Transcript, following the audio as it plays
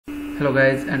Hello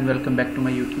guys, and welcome back to my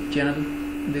YouTube channel.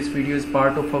 This video is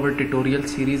part of our tutorial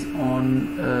series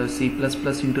on C++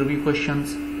 interview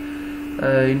questions.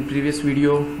 In previous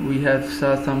video we have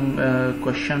saw some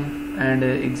question and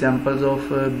examples of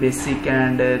basic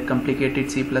and complicated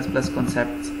C++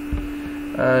 concepts.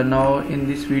 Now in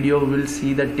this video we will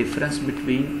see the difference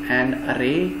between an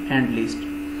array and list.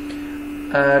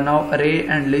 Now array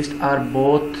and list are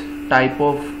both type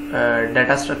of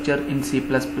data structure in C++,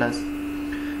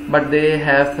 but they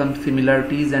have some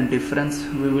similarities and difference.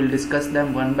 We will discuss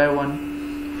them one by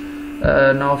one.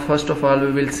 Now first of all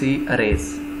we will see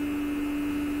arrays.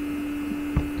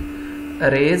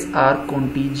 Arrays are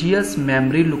contiguous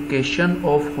memory location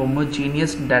of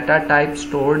homogeneous data type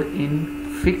stored in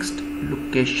fixed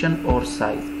location or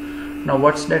size. Now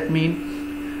what's that mean?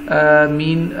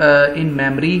 In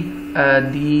memory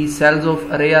the cells of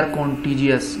array are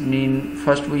contiguous, mean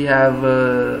first we have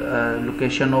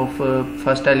location of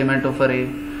first element of array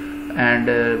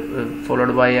and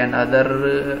followed by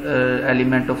another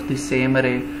element of the same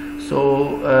array.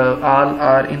 So all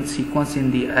are in sequence in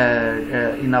the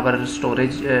in our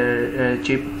storage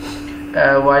chip,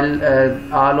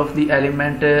 while all of the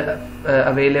element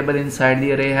available inside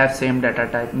the array have same data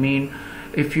type. Mean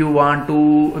if you want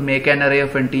to make an array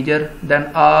of integer, then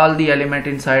all the element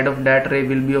inside of that array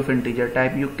will be of integer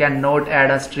type. You cannot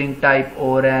add a string type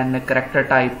or an character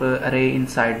type array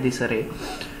inside this array,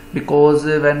 because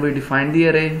when we define the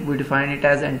array we define it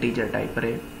as integer type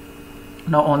array.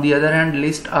 Now on the other hand,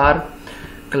 lists are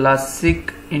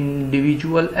classic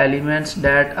individual elements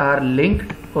that are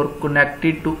linked or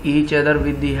connected to each other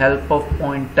with the help of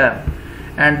pointer,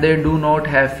 and they do not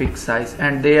have fixed size,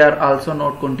 and they are also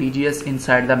not contiguous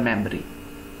inside the memory.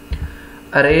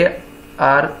 Array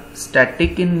are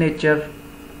static in nature,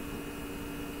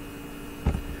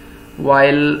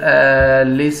 while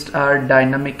lists are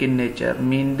dynamic in nature,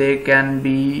 mean they can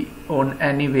be on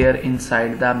anywhere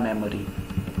inside the memory.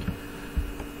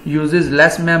 Uses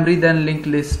less memory than linked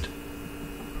list.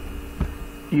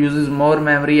 Uses more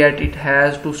memory, yet it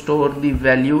has to store the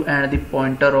value and the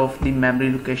pointer of the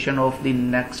memory location of the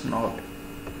next node.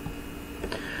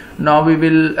 Now we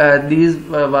will these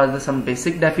was some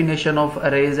basic definition of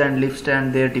arrays and lists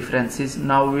and their differences.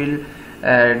 Now we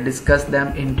will discuss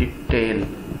them in detail.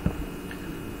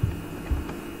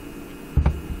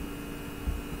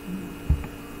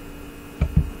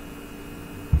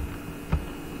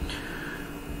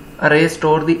 Array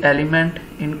store the element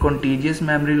in contiguous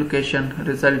memory location,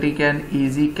 resulting in an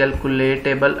easy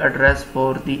calculatable address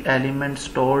for the element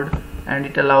stored, and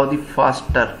it allows the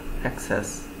faster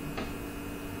access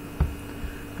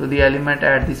to the element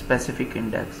at the specific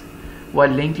index. While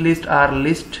linked lists are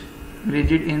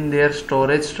rigid in their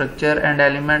storage structure, and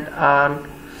element are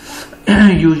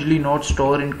usually not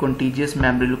stored in contiguous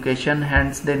memory location,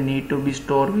 hence they need to be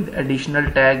stored with additional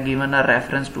tag given a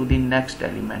reference to the next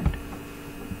element.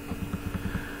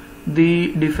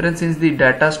 The difference is the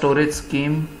data storage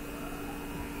scheme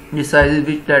decides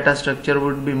which data structure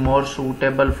would be more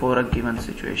suitable for a given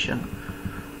situation.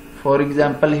 For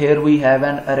example, here we have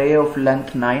an array of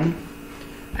length 9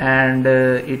 and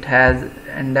it has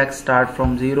index start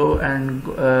from 0 and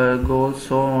goes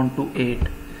so on to 8.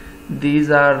 These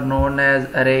are known as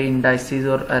array indices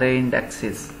or array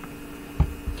indexes.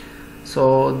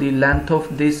 So the length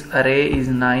of this array is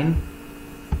 9.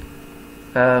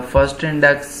 First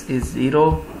index is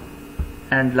 0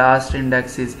 and last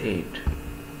index is 8.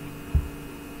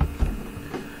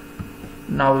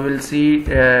 Now we will see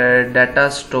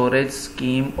data storage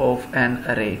scheme of an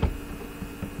array.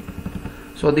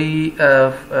 So the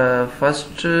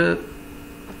first so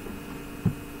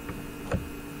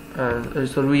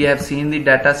we have seen the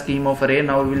data scheme of array.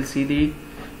 Now we will see the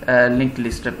linked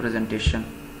list representation.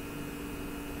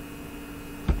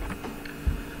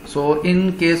 So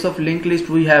in case of linked list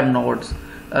we have nodes.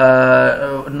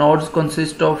 Nodes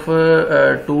consist of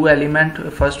two elements.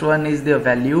 First one is the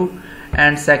value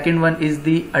and second one is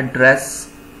the address.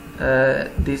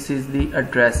 This is the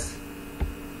address.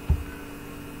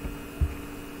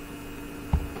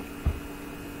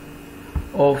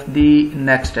 Of the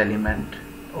next element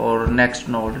or next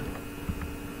node.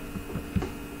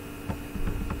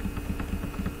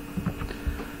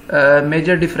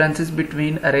 Major differences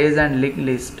between arrays and linked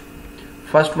list.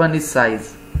 First one is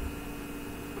size.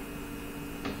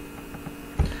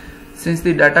 Since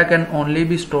the data can only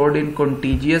be stored in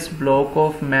contiguous block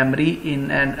of memory in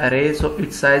an array, so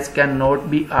its size cannot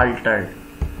be altered.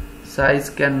 Size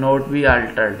cannot be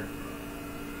altered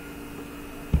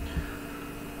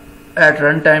at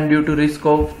runtime due to risk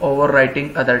of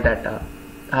overwriting other data.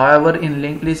 However, in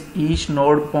linked list each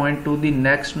node point to the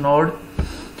next node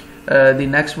The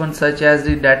next one, such as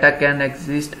the data can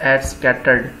exist at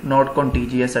scattered, not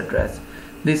contiguous address.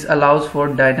 This allows for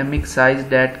dynamic size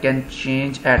that can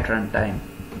change at runtime.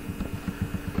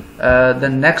 The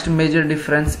next major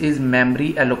difference is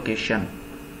memory allocation.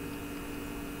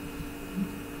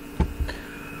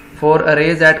 For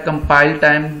arrays at compile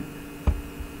time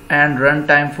and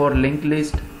runtime for linked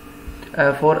list,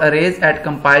 for arrays at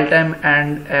compile time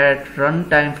and at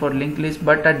runtime for linked list,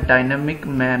 but at dynamic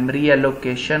memory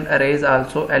allocation, arrays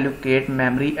also allocate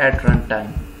memory at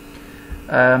runtime.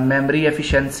 Memory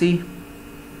efficiency,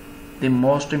 the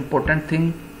most important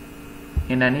thing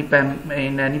in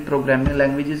any programming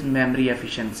language is memory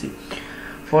efficiency.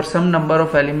 For some number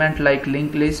of element like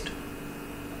linked list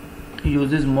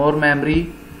uses more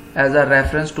memory as a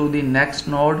reference to the next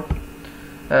node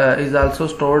is also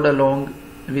stored along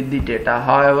with the data.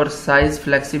 However, size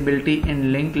flexibility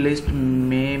in linked list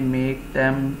may make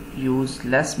them use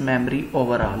less memory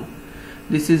overall.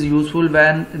 This is useful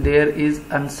when there is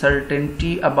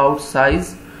uncertainty about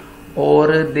size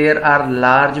or there are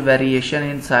large variation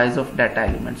in size of data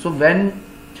elements. So when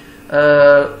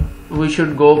we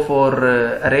should go for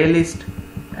array list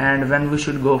and when we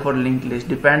should go for linked list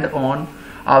depend on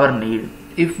our need.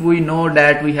 If we know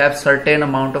that we have certain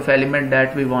amount of element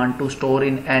that we want to store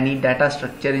in any data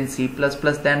structure in C++,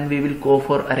 then we will go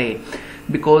for array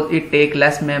because it take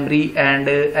less memory and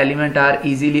element are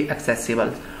easily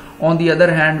accessible. On the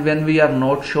other hand, when we are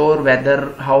not sure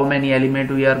whether how many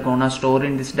element we are gonna store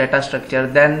in this data structure,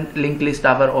 then linked list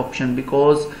our option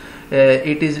because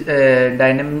it is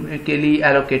dynamically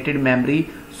allocated memory.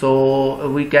 So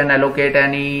we can allocate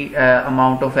any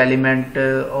amount of element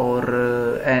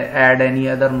or add any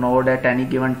other node at any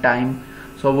given time.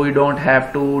 So we don't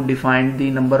have to define the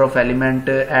number of element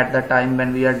at the time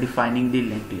when we are defining the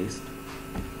linked list.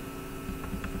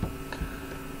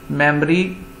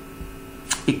 Memory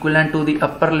equivalent to the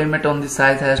upper limit on the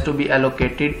size has to be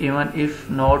allocated even if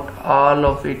not all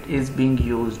of it is being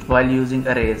used while using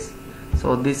arrays.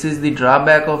 So this is the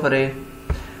drawback of array.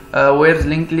 Whereas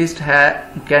linked list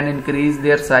can increase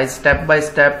their size step by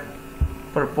step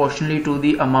proportionally to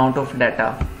the amount of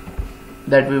data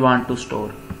that we want to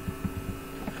store.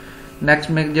 Next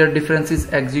major difference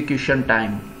is execution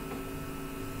time.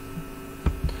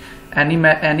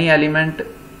 Any element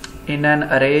in an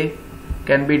array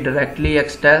can be directly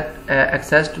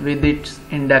accessed with its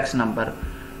index number.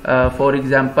 For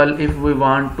example, if we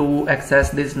want to access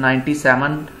this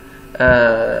 97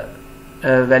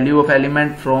 value of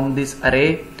element from this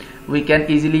array, we can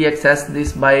easily access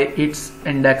this by its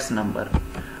index number.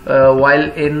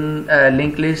 While in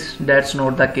linked list that's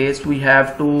not the case. We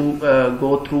have to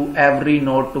go through every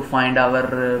node to find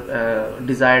our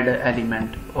desired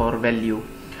element or value.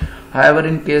 However,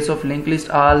 in case of linked list,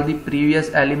 all the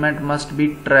previous element must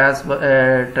be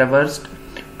traversed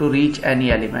to reach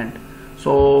any element.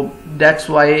 So that's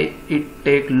why it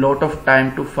takes lot of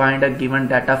time to find a given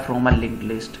data from a linked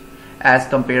list as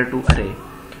compared to array.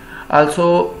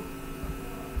 Also,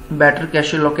 better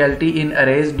cache locality in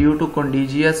arrays due to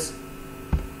contiguous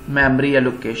memory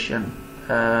allocation.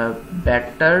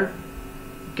 Better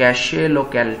cache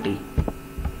locality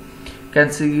can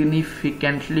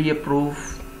significantly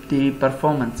improve the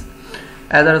performance.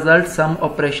 As a result, some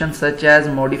operations such as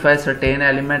modify certain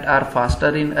element are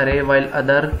faster in array while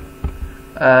other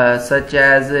such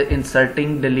as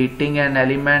inserting, deleting an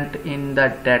element in the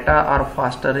data are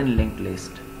faster in linked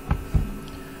list.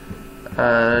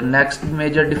 Next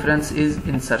major difference is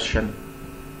insertion.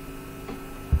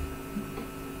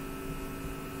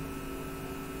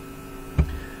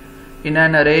 In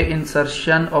an array,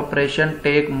 insertion operation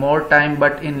take more time,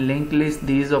 but in linked list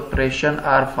these operations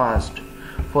are fast.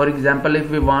 For example, if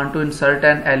we want to insert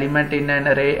an element in an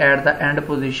array at the end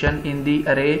position in the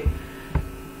array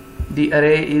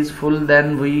is full,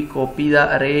 then we copy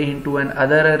the array into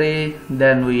another array,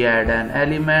 then we add an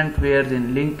element, whereas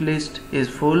in linked list is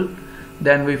full,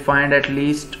 then we find at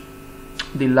least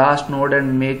the last node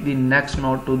and make the next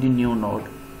node to the new node.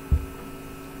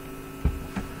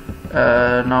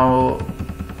 Now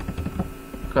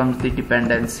comes the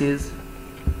dependencies.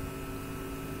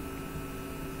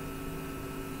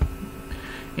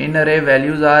 In array,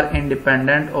 values are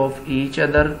independent of each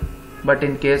other, but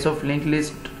in case of linked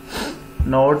list,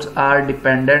 nodes are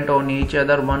dependent on each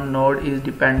other. One node is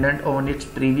dependent on its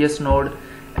previous node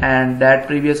and that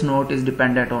previous node is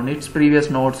dependent on its previous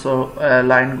node, so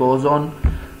line goes on.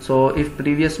 So if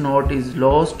previous node is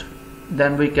lost,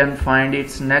 then we can find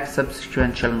its next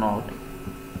subsequential node.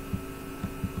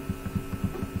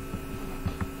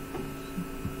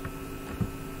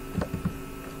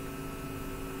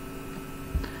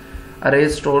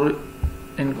 Arrays store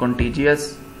in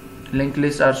contiguous linked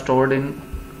lists are stored in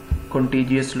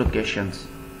contiguous locations,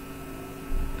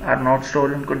 are not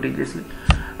stored in contiguously.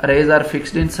 Arrays are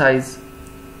fixed in size,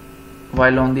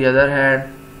 while on the other hand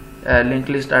linked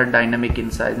lists are dynamic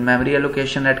in size. Memory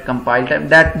allocation at compile time,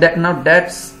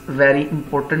 that's very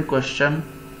important question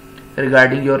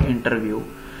regarding your interview.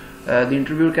 The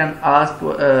interviewer can ask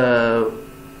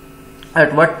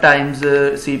at what times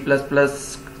C++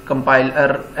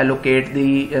 compiler allocate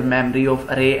the memory of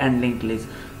array and linked list.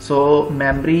 So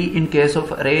memory in case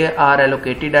of array are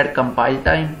allocated at compile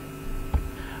time,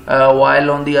 while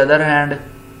on the other hand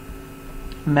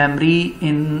memory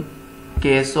in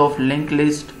case of linked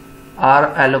list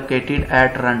are allocated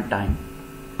at runtime.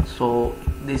 So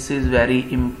this is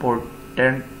very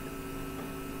important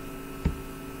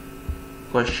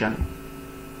question.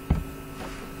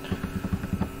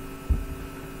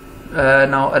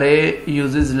 Now array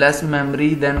uses less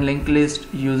memory than linked list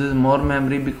uses more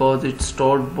memory because it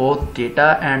stored both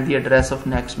data and the address of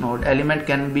next node. Element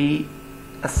can be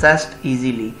accessed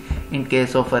easily in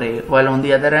case of array, while on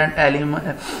the other hand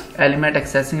element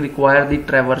accessing require the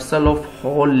traversal of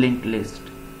whole linked list.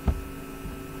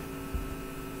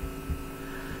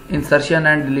 Insertion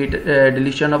and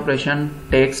deletion operation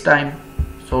takes time,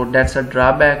 so that's a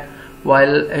drawback,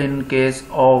 while in case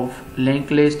of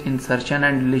linked list insertion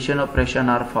and deletion operation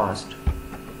are fast.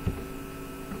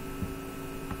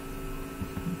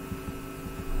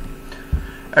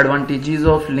 Advantages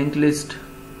of linked list: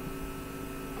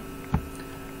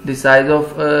 the size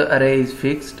of array is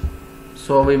fixed,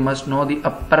 so we must know the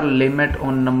upper limit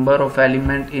on number of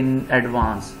element in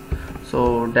advance,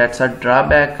 so that's a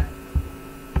drawback.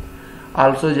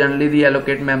 Also generally the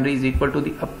allocate memory is equal to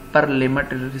the upper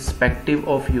limit irrespective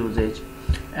of usage,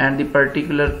 and the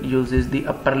particular uses the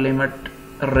upper limit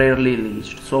rarely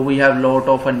reached. So we have lot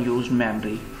of unused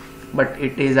memory, but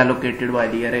it is allocated by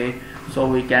the array, so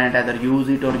we can't either use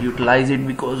it or utilize it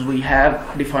because we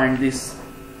have defined this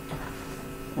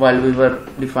while we were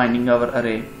defining our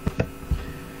array.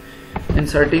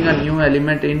 Inserting a new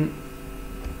element in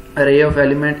array of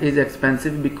element is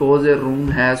expensive because a room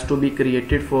has to be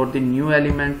created for the new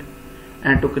element,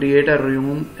 and to create a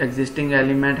room existing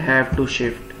element have to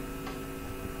shift.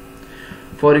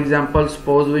 For example,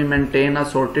 suppose we maintain a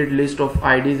sorted list of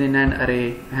IDs in an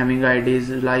array having IDs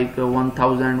like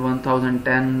 1000,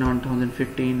 1010,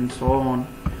 1015 and so on,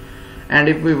 and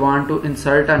if we want to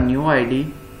insert a new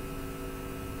ID,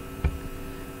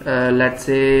 let's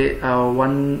say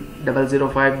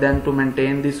 1005, then to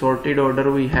maintain the sorted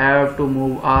order we have to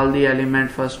move all the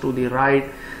element first to the right,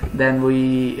 then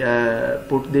we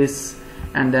put this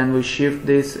and then we shift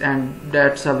this, and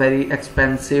that's a very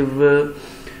expensive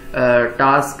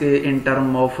task in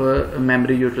terms of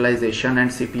memory utilization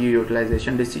and CPU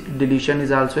utilization. Deletion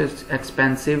is also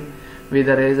expensive with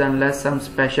arrays unless some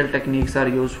special techniques are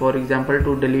used. For example,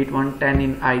 to delete 110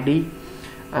 in ID,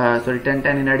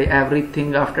 1010 in ID,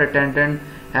 everything after 1010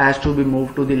 has to be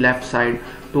moved to the left side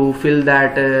to fill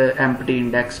that empty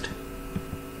indexed.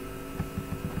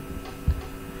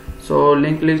 So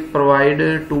linked list provide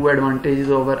two advantages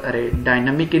over array.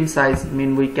 Dynamic in size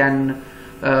mean we can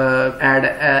add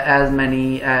as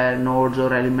many nodes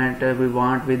or element we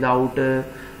want without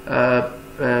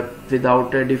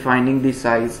defining the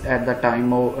size at the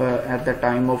time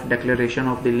of declaration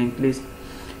of the linked list.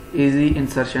 Easy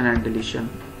insertion and deletion.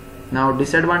 Now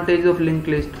disadvantage of linked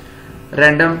list: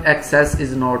 random access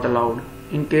is not allowed.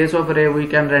 In case of array we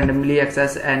can randomly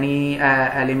access any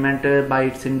element by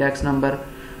its index number,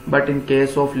 but in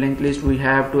case of linked list we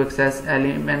have to access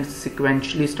elements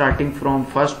sequentially starting from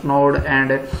first node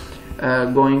and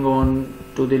going on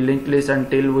to the linked list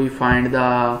until we find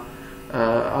the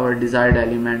our desired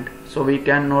element. So we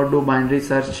cannot do binary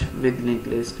search with linked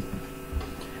list.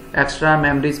 Extra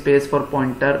memory space for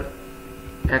pointer.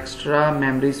 Extra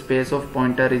memory space of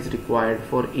pointer is required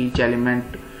for each element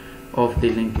of the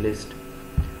linked list.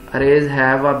 Arrays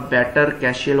have a better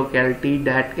cache locality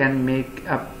that can make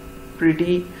a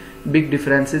pretty big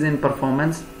differences in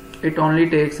performance. It only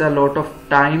takes a lot of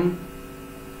time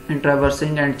in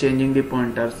traversing and changing the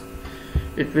pointers.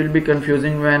 It will be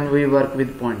confusing when we work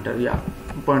with pointer.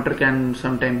 Pointer can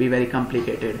sometimes be very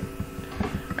complicated.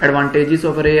 Advantages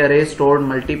of array: array stored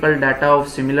multiple data of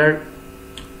similar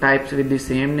types with the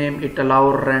same name. It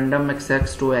allows random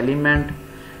access to element.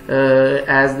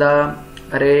 As the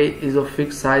array is of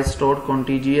fixed size stored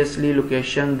contiguously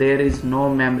location, there is no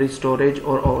memory storage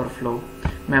or overflow.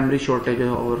 Memory shortage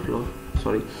or overflow.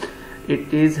 Sorry.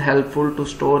 It is helpful to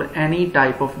store any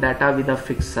type of data with a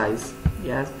fixed size.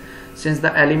 Yes. Since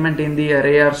the element in the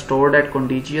array are stored at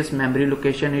contiguous memory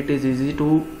location, it is easy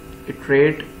to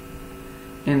iterate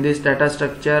in this data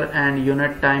structure and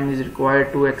unit time is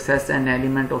required to access an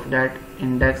element of that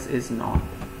index is known.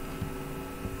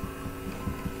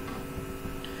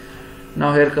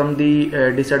 Now here come the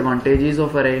disadvantages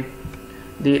of array.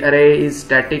 The array is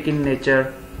static in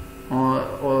nature.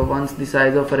 Or once the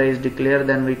size of array is declared,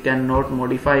 then we cannot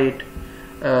modify it.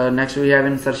 Next we have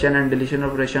insertion and deletion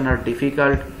operation are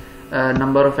difficult.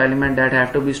 Number of elements that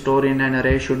have to be stored in an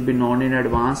array should be known in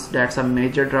advance. That's a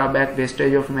major drawback.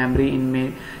 Wastage of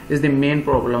memory is the main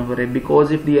problem for array,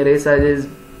 because if the array size is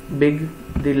big,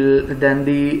 then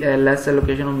the less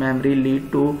allocation of memory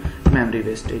lead to memory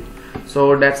wastage.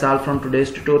 So that's all from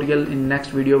today's tutorial. In next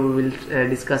video we will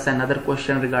discuss another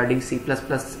question regarding C++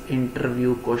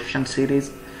 interview question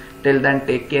series. Till then,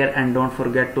 take care and don't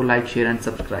forget to like, share and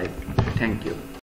subscribe. Thank you.